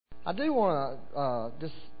I do want to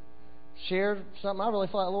just share something. I really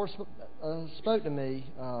feel like the Lord spoke to me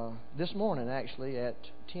this morning, actually, at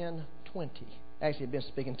 10:20. Actually, he'd been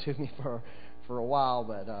speaking to me for a while,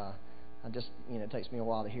 but I just, it takes me a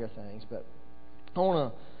while to hear things. But I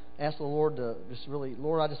want to ask the Lord to just really,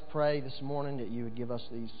 Lord, I just pray this morning that you would give us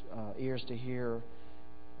these ears to hear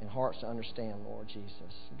and hearts to understand, Lord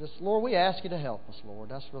Jesus. Just, Lord, we ask you to help us, Lord.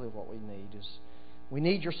 That's really what we need. We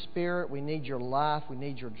need your Spirit. We need your life. We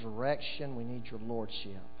need your direction. We need your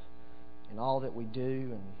Lordship in all that we do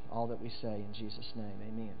and all that we say. In Jesus' name,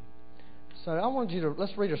 amen. So I wanted you to,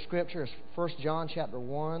 let's read a scripture. It's 1 John chapter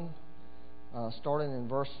 1, starting in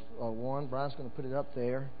verse 1. Brian's going to put it up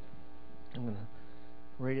there. I'm going to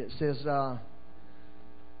read it. It says,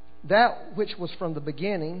 that which was from the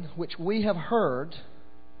beginning, which we have heard,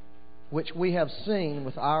 which we have seen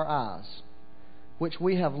with our eyes, which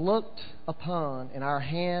we have looked upon and our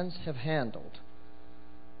hands have handled,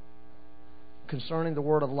 concerning the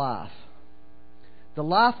word of life. The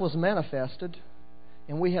life was manifested,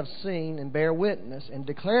 and we have seen and bear witness and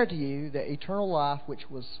declare to you that eternal life which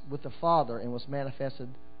was with the Father and was manifested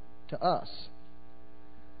to us.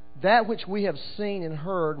 That which we have seen and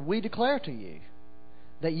heard we declare to you,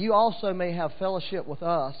 that you also may have fellowship with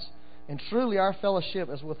us. And truly our fellowship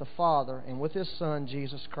is with the Father and with His Son,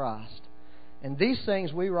 Jesus Christ. And these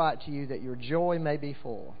things we write to you that your joy may be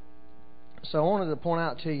full. So I wanted to point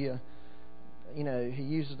out to you, he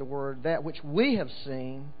uses the word, that which we have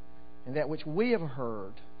seen and that which we have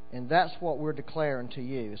heard. And that's what we're declaring to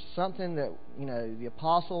you. It's something that, the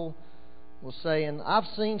apostle was saying, I've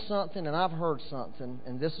seen something and I've heard something,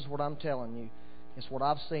 and this is what I'm telling you. It's what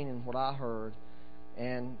I've seen and what I heard.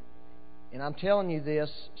 And I'm telling you this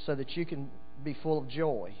so that you can be full of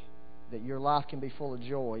joy, that your life can be full of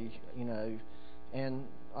joy, And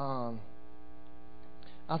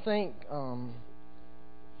I think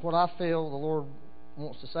what I feel the Lord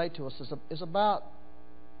wants to say to us is about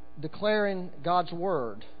declaring God's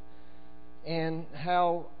Word. And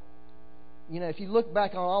how, if you look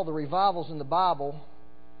back on all the revivals in the Bible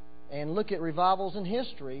and look at revivals in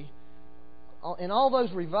history, in all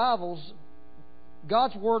those revivals,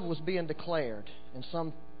 God's Word was being declared in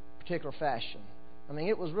some particular fashion. I mean,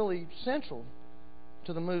 it was really central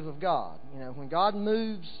to the move of God. When God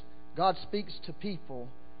moves, God speaks to people,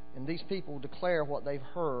 and these people declare what they've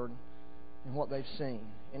heard and what they've seen.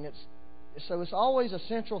 And it's always a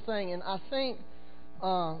central thing. And I think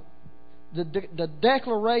the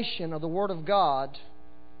declaration of the Word of God,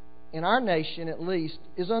 in our nation at least,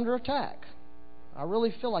 is under attack. I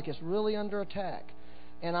really feel like it's really under attack.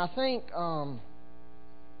 And I think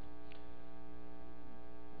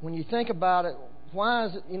when you think about it, why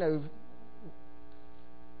is it,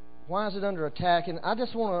 why is it under attack? And I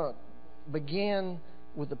just want to begin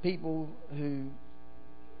with the people who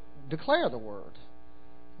declare the Word,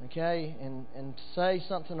 okay, and say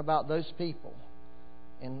something about those people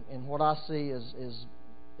and what I see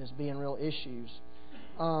as being real issues.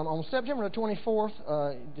 On September the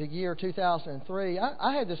 24th, the year 2003,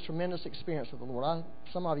 I had this tremendous experience with the Lord.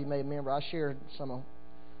 Some of you may remember I shared some of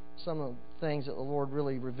the things that the Lord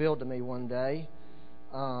really revealed to me one day.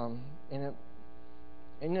 And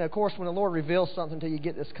of course, when the Lord reveals something to you, you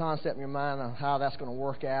get this concept in your mind of how that's going to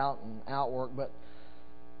work out and outwork. But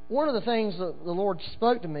one of the things that the Lord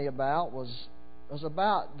spoke to me about was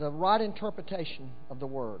about the right interpretation of the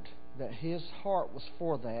Word, that His heart was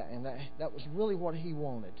for that, and that was really what He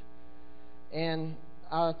wanted. And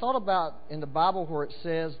I thought about in the Bible where it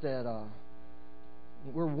says that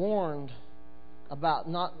we're warned about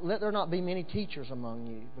let there not be many teachers among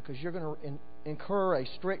you, because you're going to incur a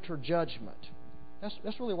stricter judgment.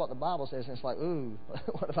 That's really what the Bible says, and it's like, ooh,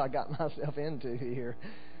 what have I got myself into here?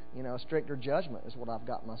 A stricter judgment is what I've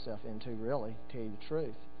got myself into, really, to tell you the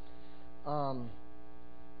truth.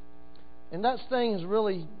 And that thing has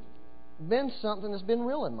really been something that's been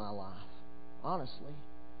real in my life, honestly.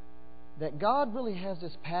 That God really has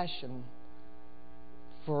this passion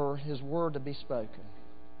for His Word to be spoken.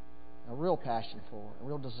 A real passion for it, a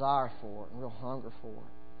real desire for it, a real hunger for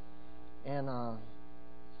it. And,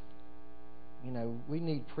 we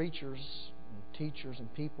need preachers and teachers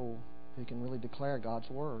and people who can really declare God's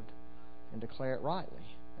Word and declare it rightly.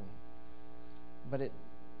 But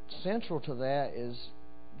central to that is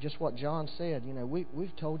just what John said.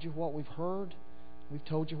 We've told you what we've heard. We've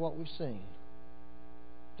told you what we've seen.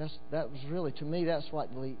 That was really, to me, that's like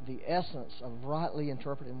the essence of rightly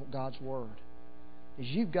interpreting God's Word. Is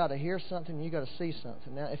you've got to hear something, you've got to see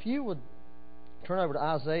something. Now, if you would turn over to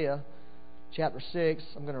Isaiah chapter 6,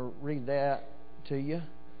 I'm going to read that to you.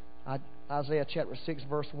 Isaiah chapter 6,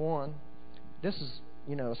 verse 1. This is,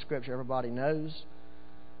 a scripture everybody knows.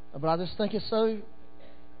 But I just think it's so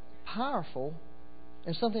powerful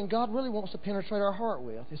and something God really wants to penetrate our heart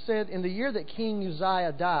with. It said, in the year that King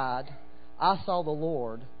Uzziah died, I saw the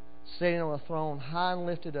Lord sitting on a throne high and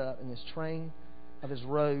lifted up, and his train of his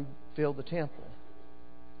robe filled the temple.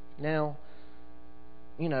 Now,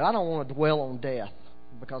 I don't want to dwell on death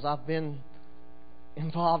because I've been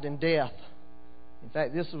involved in death. In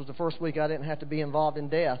fact, this was the first week I didn't have to be involved in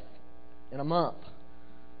death in a month,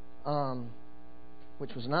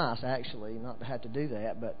 which was nice, actually, not to have to do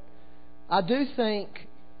that. But I do think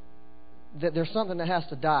that there's something that has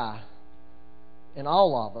to die in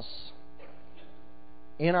all of us,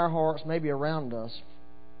 in our hearts, maybe around us,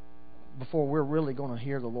 before we're really going to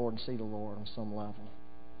hear the Lord and see the Lord on some level.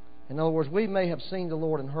 In other words, we may have seen the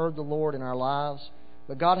Lord and heard the Lord in our lives,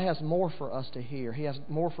 but God has more for us to hear. He has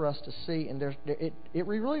more for us to see. And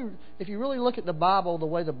if you really look at the Bible, the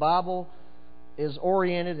way the Bible is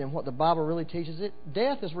oriented and what the Bible really teaches,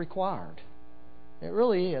 death is required. It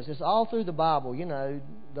really is. It's all through the Bible.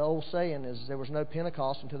 The old saying is there was no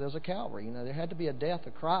Pentecost until there was a Calvary. There had to be a death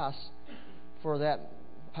of Christ for that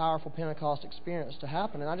powerful Pentecost experience to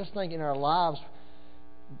happen. And I just think in our lives,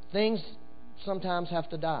 things sometimes have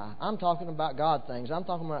to die. I'm talking about God things. I'm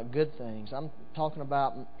talking about good things. I'm talking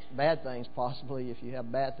about bad things, possibly, if you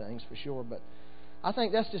have bad things, for sure. But I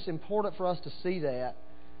think that's just important for us to see that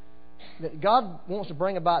God wants to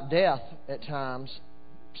bring about death at times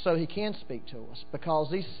so He can speak to us.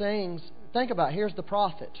 Because these things, think about it, here's the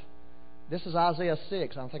prophet. This is Isaiah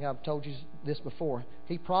 6. I think I've told you this before.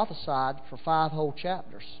 He prophesied for 5 whole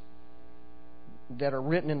chapters that are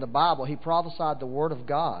written in the Bible. He prophesied the Word of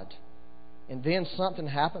God. And then something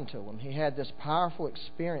happened to him. He had this powerful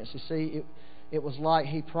experience. You see, it was like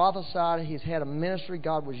he prophesied, he's had a ministry,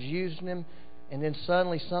 God was using him, and then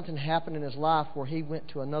suddenly something happened in his life where he went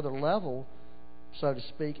to another level, so to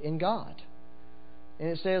speak, in God. And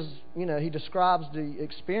it says, he describes the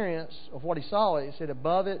experience of what he saw. It said,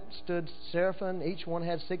 above it stood seraphim, each one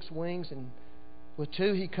had 6 wings, and with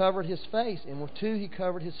 2 he covered his face, and with 2 he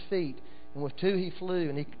covered his feet, and with 2 he flew,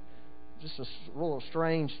 and just a real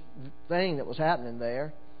strange thing that was happening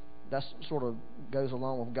there. That sort of goes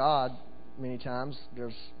along with God many times.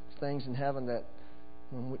 There's things in heaven that,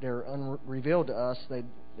 when they're revealed to us, it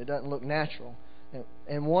doesn't look natural.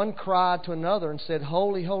 And one cried to another and said,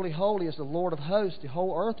 Holy, holy, holy is the Lord of hosts. The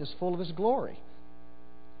whole earth is full of His glory.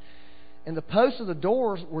 And the posts of the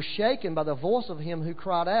doors were shaken by the voice of him who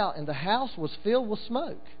cried out, and the house was filled with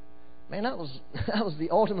smoke. Man, that was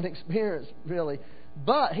the ultimate experience, really.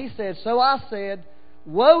 But he said, so I said,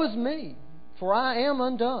 woe is me, for I am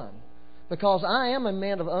undone, because I am a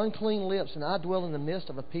man of unclean lips, and I dwell in the midst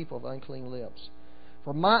of a people of unclean lips.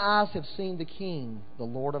 For my eyes have seen the King, the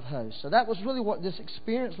Lord of hosts. So that was really what this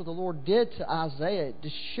experience with the Lord did to Isaiah. It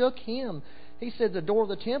just shook him. He said the door of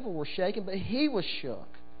the temple was shaken, but he was shook.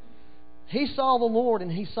 He saw the Lord,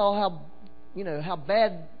 and he saw how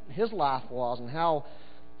bad his life was and how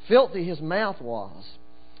filthy his mouth was.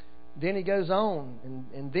 Then he goes on,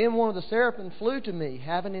 and then one of the seraphim flew to me,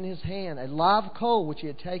 having in his hand a live coal which he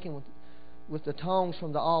had taken with the tongs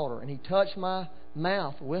from the altar. And he touched my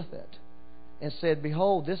mouth with it, and said,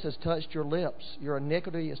 Behold, this has touched your lips. Your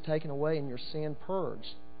iniquity is taken away, and your sin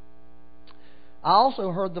purged. I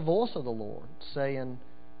also heard the voice of the Lord, saying,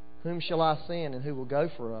 Whom shall I send, and who will go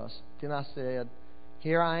for us? Then I said,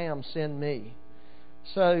 Here I am, send me.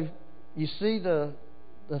 So, you see the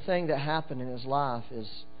thing that happened in his life is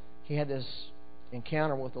he had this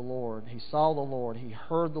encounter with the Lord. He saw the Lord. He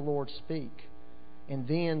heard the Lord speak. And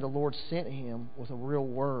then the Lord sent him with a real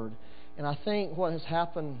word. And I think what has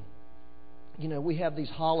happened, we have these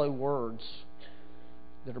hollow words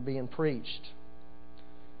that are being preached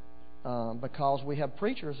because we have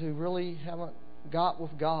preachers who really haven't got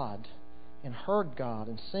with God and heard God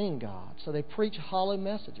and seen God. So they preach hollow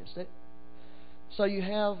messages. So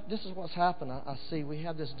this is what's happened. I see we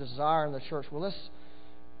have this desire in the church. Well, let's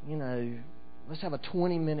have a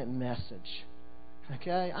 20-minute message.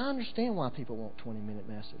 Okay? I understand why people want 20-minute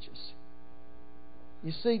messages.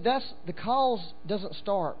 You see, the cause doesn't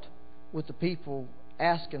start with the people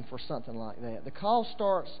asking for something like that. The cause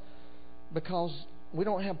starts because we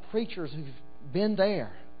don't have preachers who've been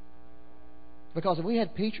there. Because if we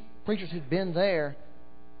had preachers who'd been there,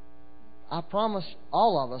 I promise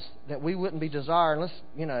all of us that we wouldn't be desiring,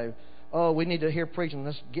 we need to hear preaching.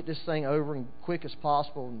 Let's get this thing over as quick as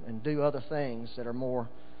possible and do other things that are more.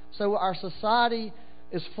 So our society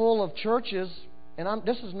is full of churches, and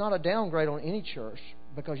this is not a downgrade on any church,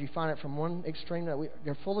 because you find it from one extreme to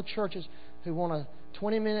they're full of churches who want a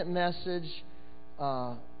 20-minute message,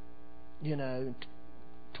 20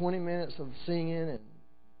 minutes of singing and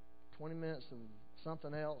 20 minutes of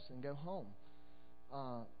something else and go home.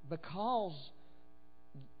 Because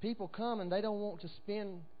people come and they don't want to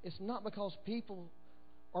spend, it's not because people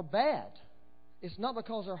are bad. It's not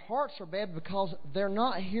because their hearts are bad, because they're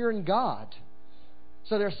not hearing God.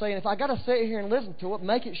 So they're saying, if I got to sit here and listen to it,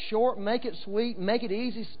 make it short, make it sweet, make it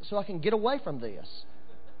easy so I can get away from this.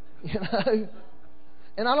 You know?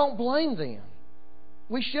 And I don't blame them.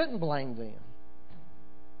 We shouldn't blame them.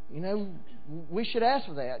 You know, we should ask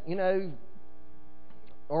for that. You know,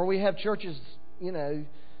 or we have churches, you know,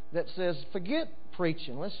 that says, forget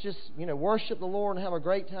preaching. Let's just, you know, worship the Lord and have a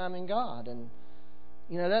great time in God. And,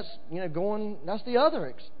 you know, that's, you know, that's the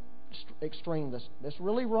other extreme. That's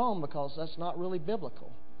really wrong, because that's not really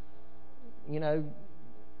biblical. You know,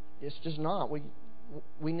 it's just not.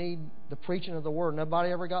 We need the preaching of the Word.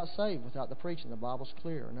 Nobody ever got saved without the preaching. The Bible's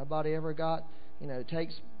clear. Nobody ever got, you know, it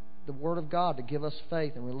takes the Word of God to give us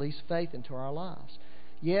faith and release faith into our lives.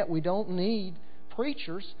 Yet we don't need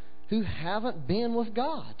preachers who haven't been with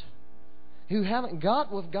God, who haven't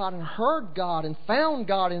got with God and heard God and found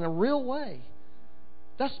God in a real way.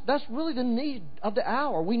 That's really the need of the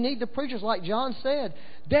hour. We need the preachers, like John said,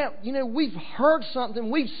 that, you know, we've heard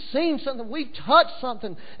something, we've seen something, we've touched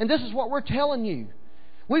something, and this is what we're telling you.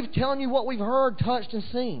 We're telling you what we've heard, touched, and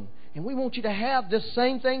seen. And we want you to have this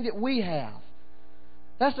same thing that we have.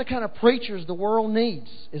 That's the kind of preachers the world needs,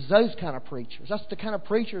 is those kind of preachers. That's the kind of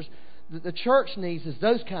preachers that the church needs, is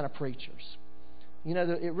those kind of preachers. You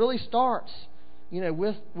know, it really starts, you know,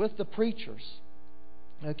 with the preachers.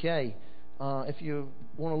 Okay, if you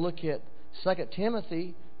want to look at 2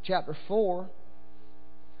 Timothy chapter 4,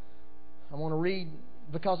 I want to read,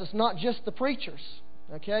 because it's not just the preachers.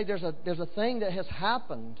 Okay, there's a thing that has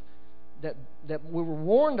happened that we were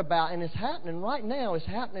warned about, and it's happening right now. It's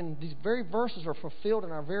happening. These very verses are fulfilled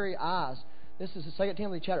in our very eyes. This is 2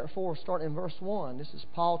 Timothy chapter 4, starting in verse 1. This is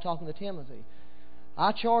Paul talking to Timothy.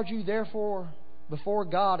 I charge you therefore before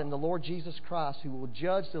God and the Lord Jesus Christ, who will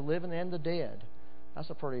judge the living and the dead. That's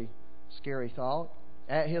a pretty scary thought.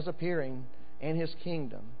 At His appearing and His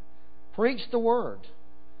kingdom. Preach the word.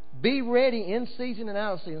 Be ready in season and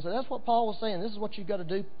out of season. So that's what Paul was saying. This is what you've got to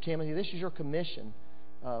do, Timothy. This is your commission.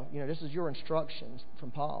 This is your instructions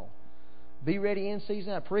from Paul. Be ready in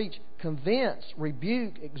season. Preach, convince,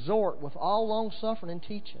 rebuke, exhort with all long suffering and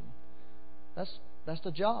teaching. That's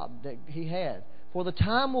the job that he had. For the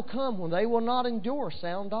time will come when they will not endure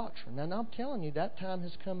sound doctrine. And I'm telling you, that time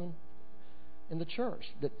has come in the church.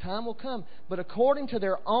 That time will come, but according to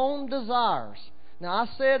their own desires. Now, I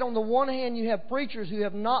said on the one hand, you have preachers who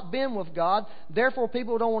have not been with God, therefore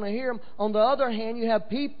people don't want to hear them. On the other hand, you have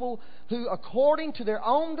people who, according to their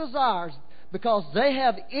own desires, because they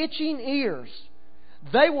have itching ears,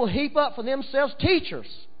 they will heap up for themselves teachers.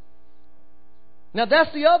 Now,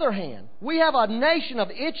 that's the other hand. We have a nation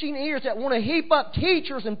of itching ears that want to heap up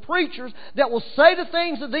teachers and preachers that will say the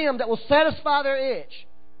things to them that will satisfy their itch.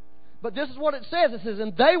 But this is what it says. It says,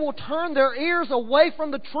 and they will turn their ears away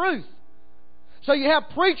from the truth. So you have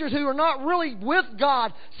preachers who are not really with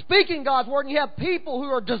God, speaking God's Word, and you have people who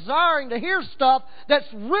are desiring to hear stuff that's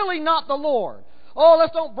really not the Lord. Oh,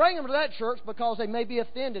 let's don't bring them to that church because they may be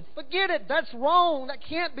offended. Forget it. That's wrong. That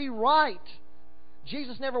can't be right.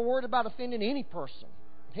 Jesus never worried about offending any person.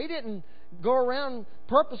 He didn't go around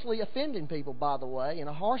purposely offending people, by the way, in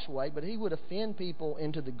a harsh way, but He would offend people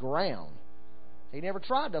into the ground. He never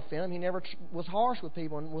tried to offend them. He never was harsh with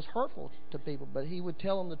people and was hurtful to people, but He would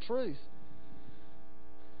tell them the truth.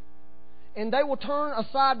 And they will turn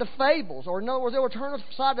aside to fables, or in other words, they will turn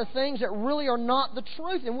aside to things that really are not the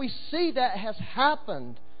truth. And we see that has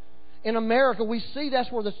happened in America. We see that's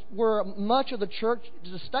where much of the church,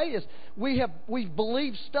 the state is. We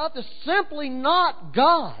believe stuff that's simply not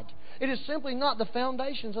God. It is simply not the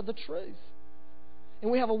foundations of the truth.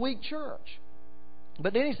 And we have a weak church.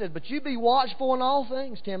 But then he says, but you be watchful in all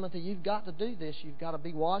things, Timothy. You've got to do this. You've got to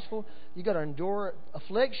be watchful. You've got to endure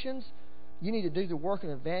afflictions. You need to do the work of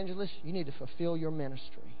an evangelist. You need to fulfill your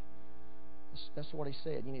ministry. That's what he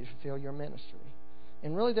said. You need to fulfill your ministry.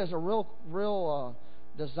 And really there's a real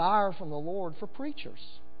desire from the Lord for preachers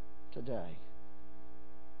today.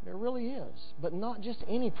 There really is. But not just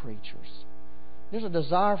any preachers. There's a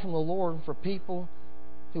desire from the Lord for people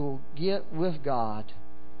who will get with God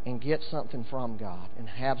and get something from God and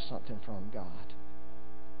have something from God.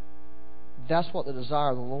 That's what the desire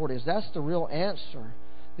of the Lord is. That's the real answer.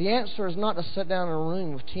 The answer is not to sit down in a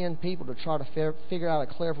room with 10 people to try to figure out a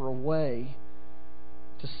clever way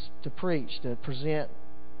to preach, to present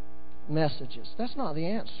messages. That's not the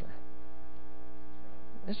answer.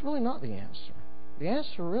 It's really not the answer. The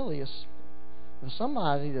answer really is for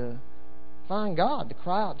somebody to find God, to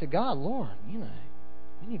cry out to God, Lord, we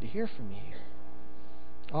need to hear from You.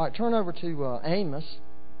 All right, turn over to Amos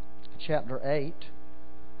chapter 8.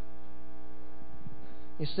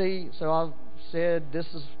 You see, so I've said this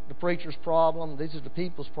is the preacher's problem, this is the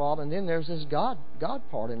people's problem, and then there's this God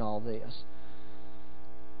part in all this.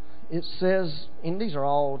 It says, and these are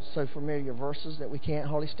all so familiar verses that we can't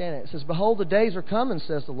hardly stand it. It says, "Behold, the days are coming,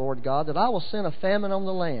 says the Lord God, that I will send a famine on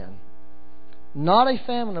the land, not a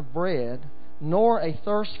famine of bread, nor a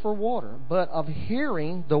thirst for water, but of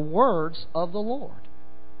hearing the words of the Lord."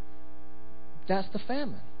 That's the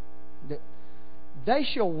famine. "They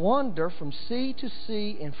shall wander from sea to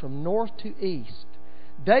sea and from north to east.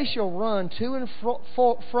 They shall run to and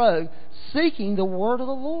fro, seeking the word of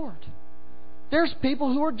the Lord." There's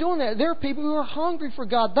people who are doing that. There are people who are hungry for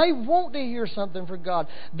God. They want to hear something from God.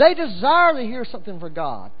 They desire to hear something from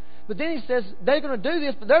God. But then He says they're going to do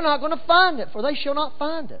this, but they're not going to find it, for they shall not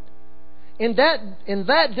find it. In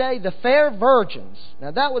that day, the fair virgins,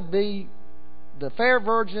 now that would be, the fair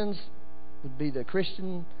virgins would be the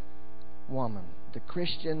Christian woman. The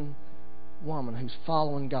Christian woman who's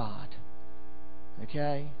following God.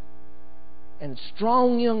 Okay? And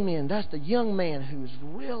strong young men, that's the young man who's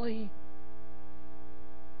really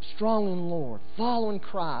strong in the Lord, following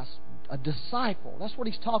Christ, a disciple. That's what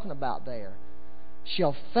he's talking about there.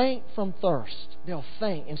 Shall faint from thirst. They'll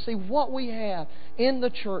faint. And see what we have in the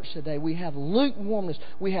church today. We have lukewarmness.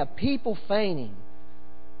 We have people fainting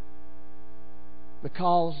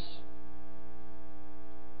because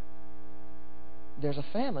there's a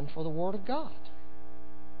famine for the Word of God,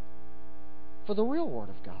 for the real Word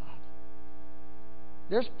of God.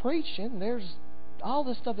 There's preaching, there's all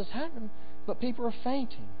this stuff that's happening, but people are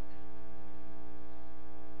fainting.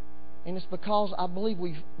 And it's because I believe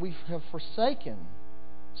we have forsaken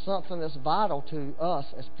something that's vital to us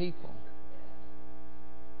as people.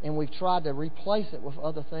 And we've tried to replace it with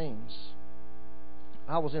other things.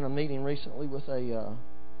 I was in a meeting recently with a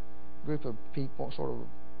group of people, sort of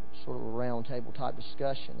a round table type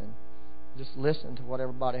discussion, and just listening to what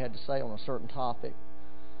everybody had to say on a certain topic.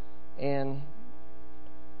 And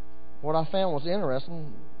what I found was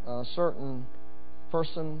interesting. A certain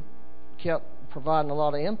person kept providing a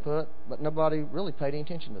lot of input, but nobody really paid any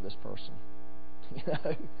attention to this person. You know,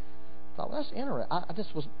 I thought, well, that's interesting. I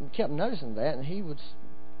just kept noticing that, and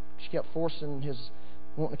she kept forcing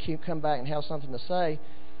wanting to come back and have something to say.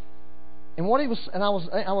 And I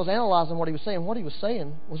was analyzing what he was saying. What he was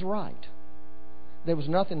saying was right. There was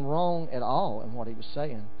nothing wrong at all in what he was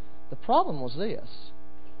saying. The problem was this: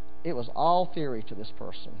 it was all theory to this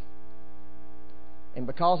person. And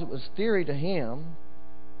because it was theory to him,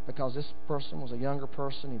 because this person was a younger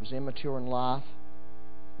person, he was immature in life,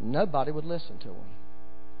 nobody would listen to him.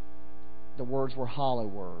 The words were hollow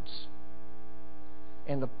words.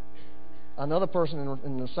 And another person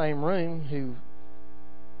in the same room who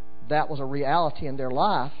that was a reality in their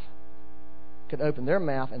life could open their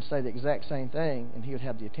mouth and say the exact same thing, and he would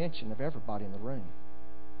have the attention of everybody in the room.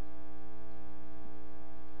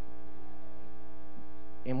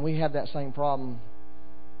 And we have that same problem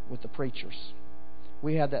with the preachers.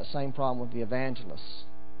 We have that same problem with the evangelists.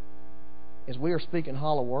 Is we are speaking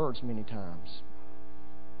hollow words many times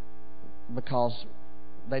because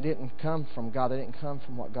they didn't come from God. They didn't come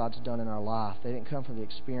from what God's done in our life. They didn't come from the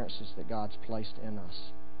experiences that God's placed in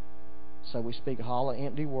us. So we speak hollow,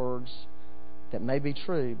 empty words that may be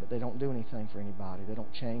true, but they don't do anything for anybody. They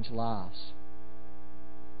don't change lives.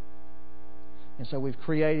 And so we've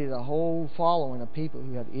created a whole following of people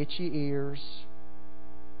who have itchy ears.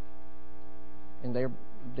 And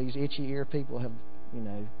these itchy ear people have,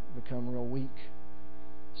 become real weak.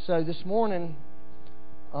 So this morning,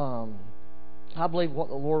 I believe what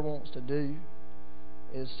the Lord wants to do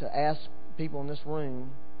is to ask people in this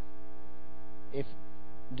room,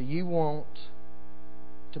 do you want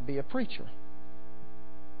to be a preacher?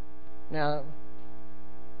 Now,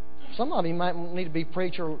 some of you might need to be a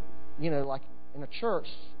preacher, like in a church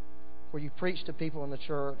where you preach to people in the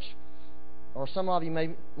church. Or some of you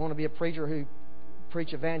may want to be a preacher who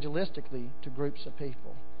preach evangelistically to groups of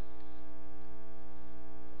people.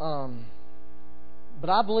 But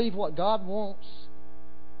I believe what God wants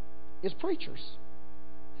is preachers.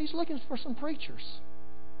 He's looking for some preachers.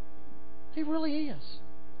 He really is.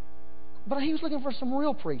 But He was looking for some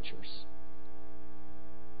real preachers.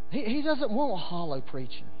 He doesn't want hollow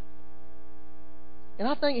preaching. And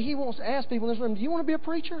I think He wants to ask people in this room, do you want to be a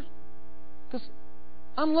preacher? Because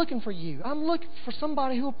I'm looking for you. I'm looking for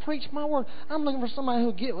somebody who will preach my word. I'm looking for somebody who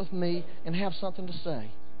will get with me and have something to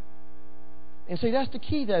say. And see, that's the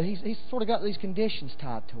key, though. He's sort of got these conditions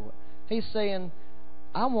tied to it. He's saying,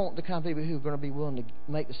 I want the kind of people who are going to be willing to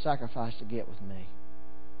make the sacrifice to get with me.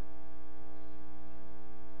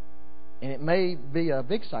 And it may be a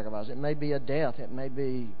big sacrifice. It may be a death. It may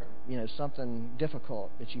be, something difficult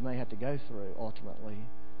that you may have to go through ultimately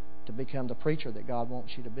to become the preacher that God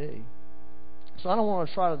wants you to be. So I don't want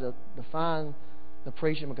to try to define the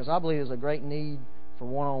preaching, because I believe there's a great need for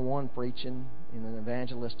one-on-one preaching in an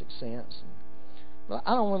evangelistic sense. But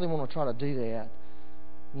I don't really want to try to do that.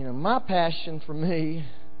 My passion for me,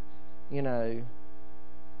 and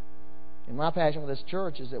my passion for this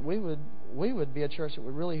church is that we would be a church that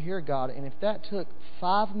would really hear God. And if that took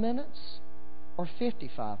 5 minutes or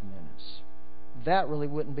 55 minutes, that really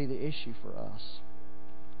wouldn't be the issue for us.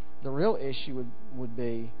 The real issue would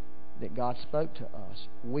be that God spoke to us.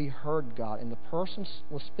 We heard God. And the person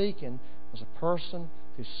was speaking was a person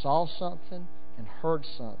who saw something and heard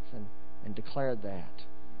something and declared that.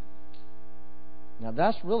 Now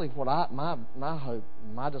that's really what my hope,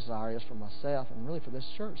 my desire is for myself and really for this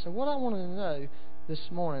church. So what I wanted to know this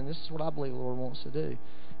morning, this is what I believe the Lord wants to do,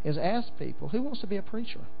 is ask people, who wants to be a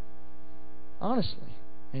preacher? Honestly.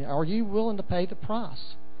 And are you willing to pay the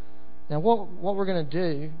price? Now what we're going to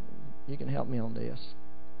do, you can help me on this,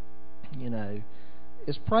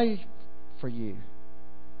 is pray for you.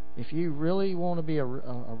 If you really want to be a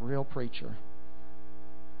real preacher,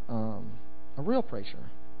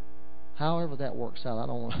 however that works out, I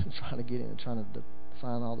don't want to try to get into trying to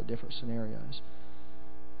define all the different scenarios.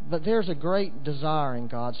 But there's a great desire in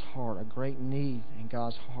God's heart, a great need in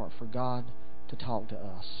God's heart for God to talk to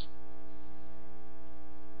us.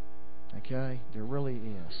 Okay? There really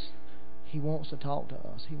is. He wants to talk to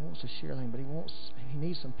us. He wants to share things, but he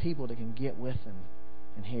needs some people that can get with him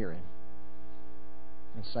and hear him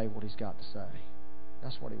and say what he's got to say.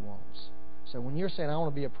 That's what he wants. So when you're saying, I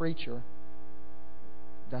want to be a preacher,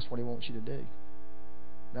 that's what he wants you to do.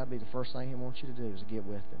 That'd be the first thing he wants you to do, is to get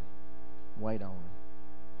with him. Wait on him.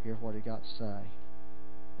 Hear what he got to say.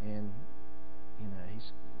 And,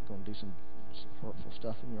 he's going to do some hurtful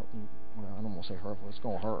stuff in your... Well, I don't want to say hurtful. It's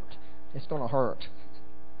going to hurt. It's going to hurt.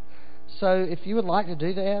 So if you would like to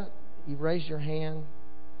do that, you raised your hand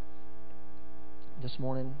this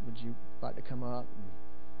morning. Would you like to come up and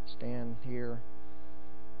stand here?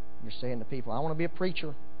 You're saying to people, I want to be a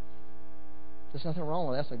preacher. There's nothing wrong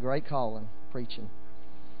with that. That's a great calling, preaching.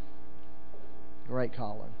 Great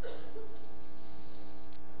calling.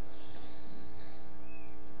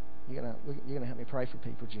 You're gonna help me pray for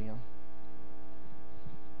people, Jim.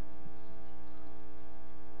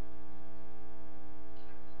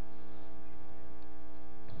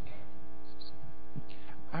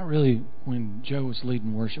 When Joe was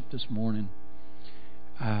leading worship this morning,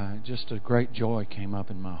 just a great joy came up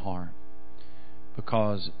in my heart,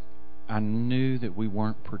 because I knew that we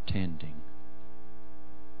weren't pretending.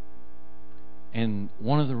 And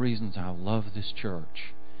one of the reasons I love this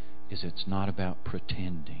church is it's not about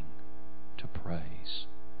pretending to praise.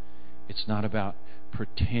 It's not about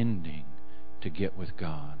pretending to get with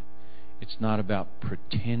God. It's not about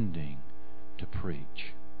pretending to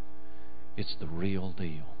preach. It's the real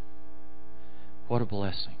deal. What a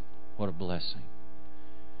blessing. What a blessing.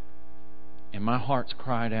 And my heart's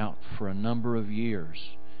cried out for a number of years,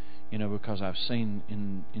 because I've seen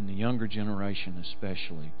in the younger generation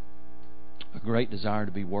especially a great desire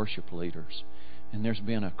to be worship leaders. And there's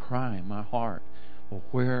been a cry in my heart, well,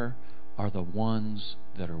 where are the ones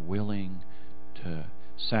that are willing to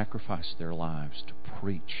sacrifice their lives to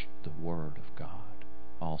preach the Word of God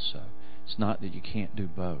also? It's not that you can't do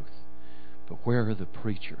both, but where are the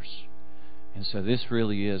preachers? And so this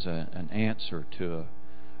really is an answer to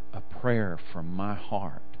a prayer from my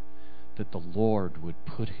heart, that the Lord would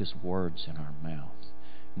put His words in our mouth,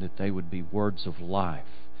 and that they would be words of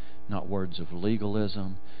life, not words of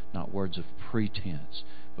legalism, not words of pretense,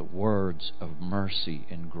 but words of mercy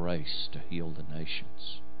and grace to heal the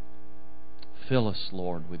nations. Fill us,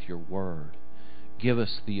 Lord, with your word. Give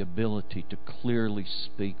us the ability to clearly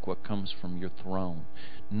speak what comes from your throne,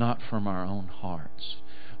 not from our own hearts.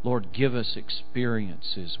 Lord, give us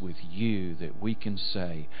experiences with you that we can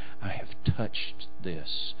say, I have touched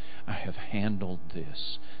this. I have handled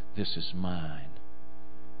this. This is mine.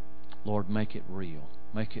 Lord, make it real.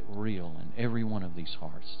 Make it real in every one of these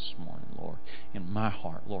hearts this morning, Lord. In my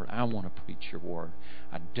heart, Lord, I want to preach your word.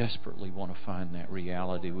 I desperately want to find that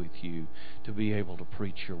reality with you, to be able to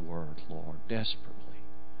preach your word, Lord, desperately.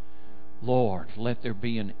 Lord, let there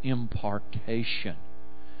be an impartation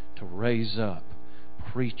to raise up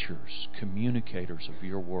preachers, communicators of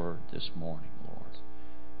your word this morning, Lord.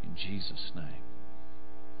 In Jesus' name.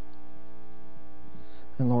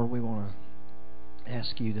 And Lord, we want to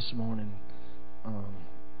ask you this morning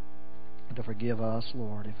to forgive us,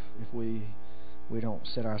 Lord, if we don't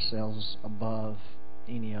set ourselves above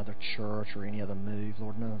any other church or any other move.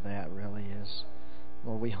 Lord, none of that really is.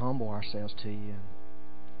 Lord, we humble ourselves to you.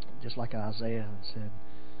 Just like Isaiah said,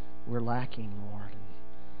 we're lacking, Lord. And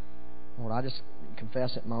Lord, I just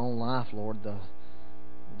confess it in my own life, Lord,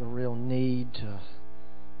 the real need to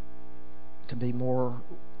be more,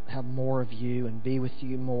 have more of you and be with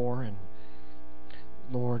you more. And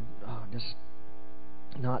Lord, just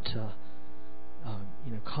not to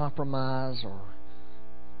compromise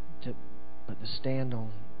but to stand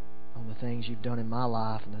on the things you've done in my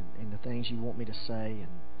life and the things you want me to say. And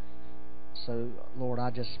so, Lord,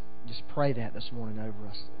 I just pray that this morning over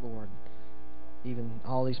us, Lord. Even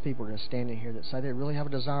all these people that are standing here that say they really have a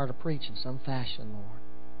desire to preach in some fashion, Lord,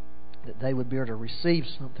 that they would be able to receive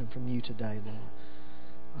something from you today,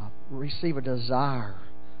 Lord. Receive a desire.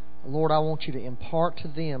 Lord, I want you to impart to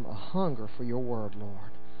them a hunger for your word,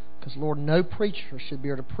 Lord. Because, Lord, no preacher should be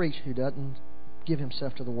able to preach who doesn't give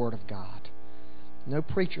himself to the Word of God. No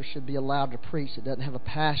preacher should be allowed to preach that doesn't have a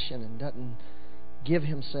passion and doesn't give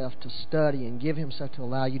himself to study and give himself to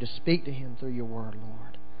allow you to speak to him through your Word,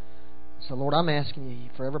 Lord. So, Lord, I'm asking you,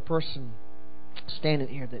 for every person standing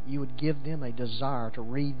here, that you would give them a desire to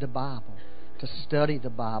read the Bible, to study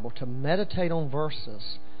the Bible, to meditate on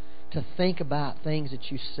verses, to think about things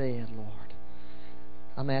that you said, Lord.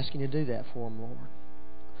 I'm asking you to do that for them, Lord.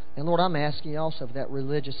 And Lord, I'm asking you also for that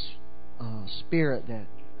religious spirit that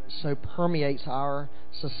so permeates our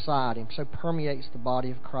society, so permeates the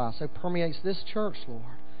body of Christ, so permeates this church, Lord.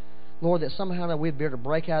 Lord, that somehow that we'd be able to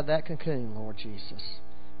break out of that cocoon, Lord Jesus,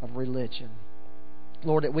 of religion.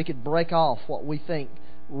 Lord, that we could break off what we think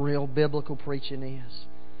real biblical preaching is.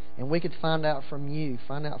 And we could find out from you,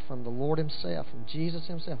 find out from the Lord Himself, from Jesus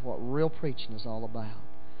Himself, what real preaching is all about.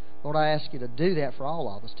 Lord, I ask you to do that for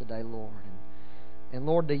all of us today, Lord. And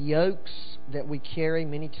Lord, the yokes that we carry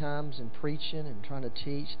many times in preaching and trying to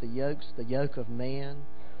teach, the yoke of man,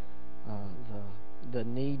 the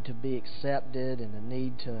need to be accepted and the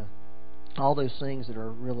need to, all those things that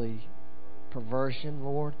are really perversion,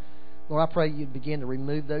 Lord. Lord, I pray you'd begin to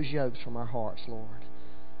remove those yokes from our hearts, Lord.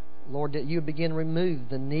 Lord, that you would begin to remove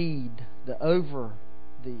the need, the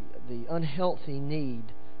unhealthy need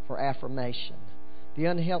for affirmation. The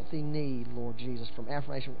unhealthy need, Lord Jesus, from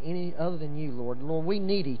affirmation from any other than you, Lord. Lord, we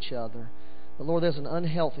need each other. But, Lord, there's an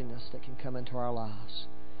unhealthiness that can come into our lives.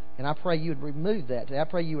 And I pray you would remove that today. I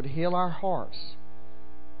pray you would heal our hearts,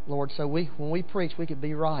 Lord, so when we preach, we could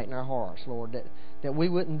be right in our hearts, Lord. That we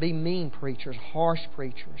wouldn't be mean preachers, harsh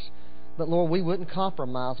preachers. But, Lord, we wouldn't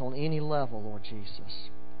compromise on any level, Lord Jesus.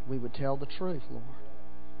 We would tell the truth, Lord.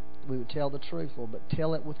 We would tell the truth, Lord, but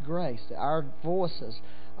tell it with grace, that our voices,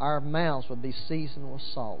 our mouths would be seasoned with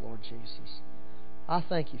salt, Lord Jesus. I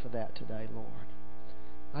thank you for that today, Lord.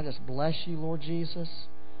 I just bless you, Lord Jesus.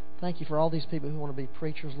 Thank you for all these people who want to be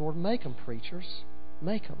preachers, Lord. Make them preachers.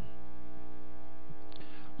 Make them.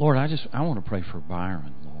 Lord, I want to pray for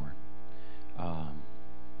Byron, Lord.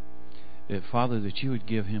 That, Father, that you would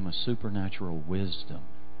give him a supernatural wisdom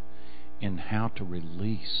in how to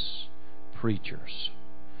release preachers.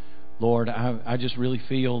 Lord, I just really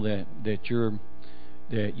feel that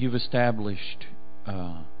you've established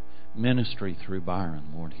ministry through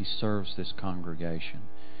Byron, Lord. He serves this congregation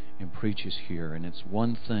and preaches here, and it's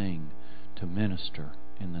one thing to minister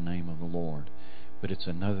in the name of the Lord, but it's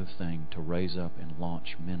another thing to raise up and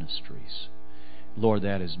launch ministries. Lord,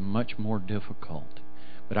 that is much more difficult.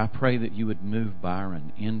 But I pray that you would move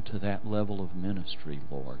Byron into that level of ministry,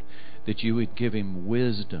 Lord, that you would give him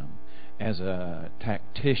wisdom as a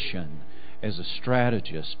tactician, as a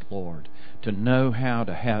strategist, Lord, to know how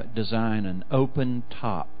to design an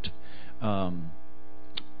open-topped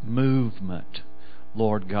movement,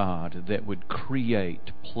 Lord God, that would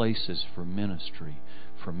create places for ministry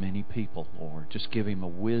for many people, Lord. Just give him a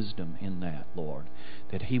wisdom in that, Lord,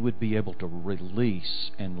 that he would be able to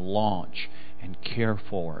release and launch and care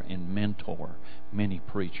for and mentor many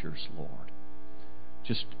preachers, Lord.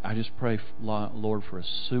 I just pray, Lord, for a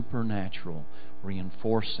supernatural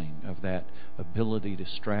reinforcing of that ability to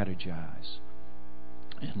strategize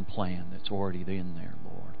and plan that's already in there,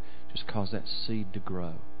 Lord. Just cause that seed to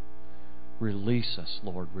grow. Release us,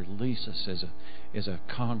 Lord. Release us as a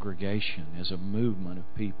congregation, as a movement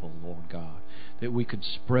of people, Lord God, that we could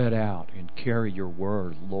spread out and carry your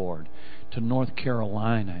word, Lord, to North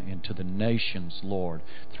Carolina and to the nations, Lord,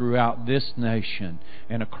 throughout this nation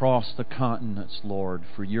and across the continents, Lord,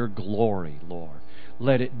 for your glory, Lord.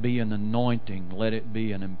 Let it be an anointing. Let it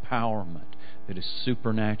be an empowerment that is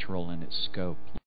supernatural in its scope.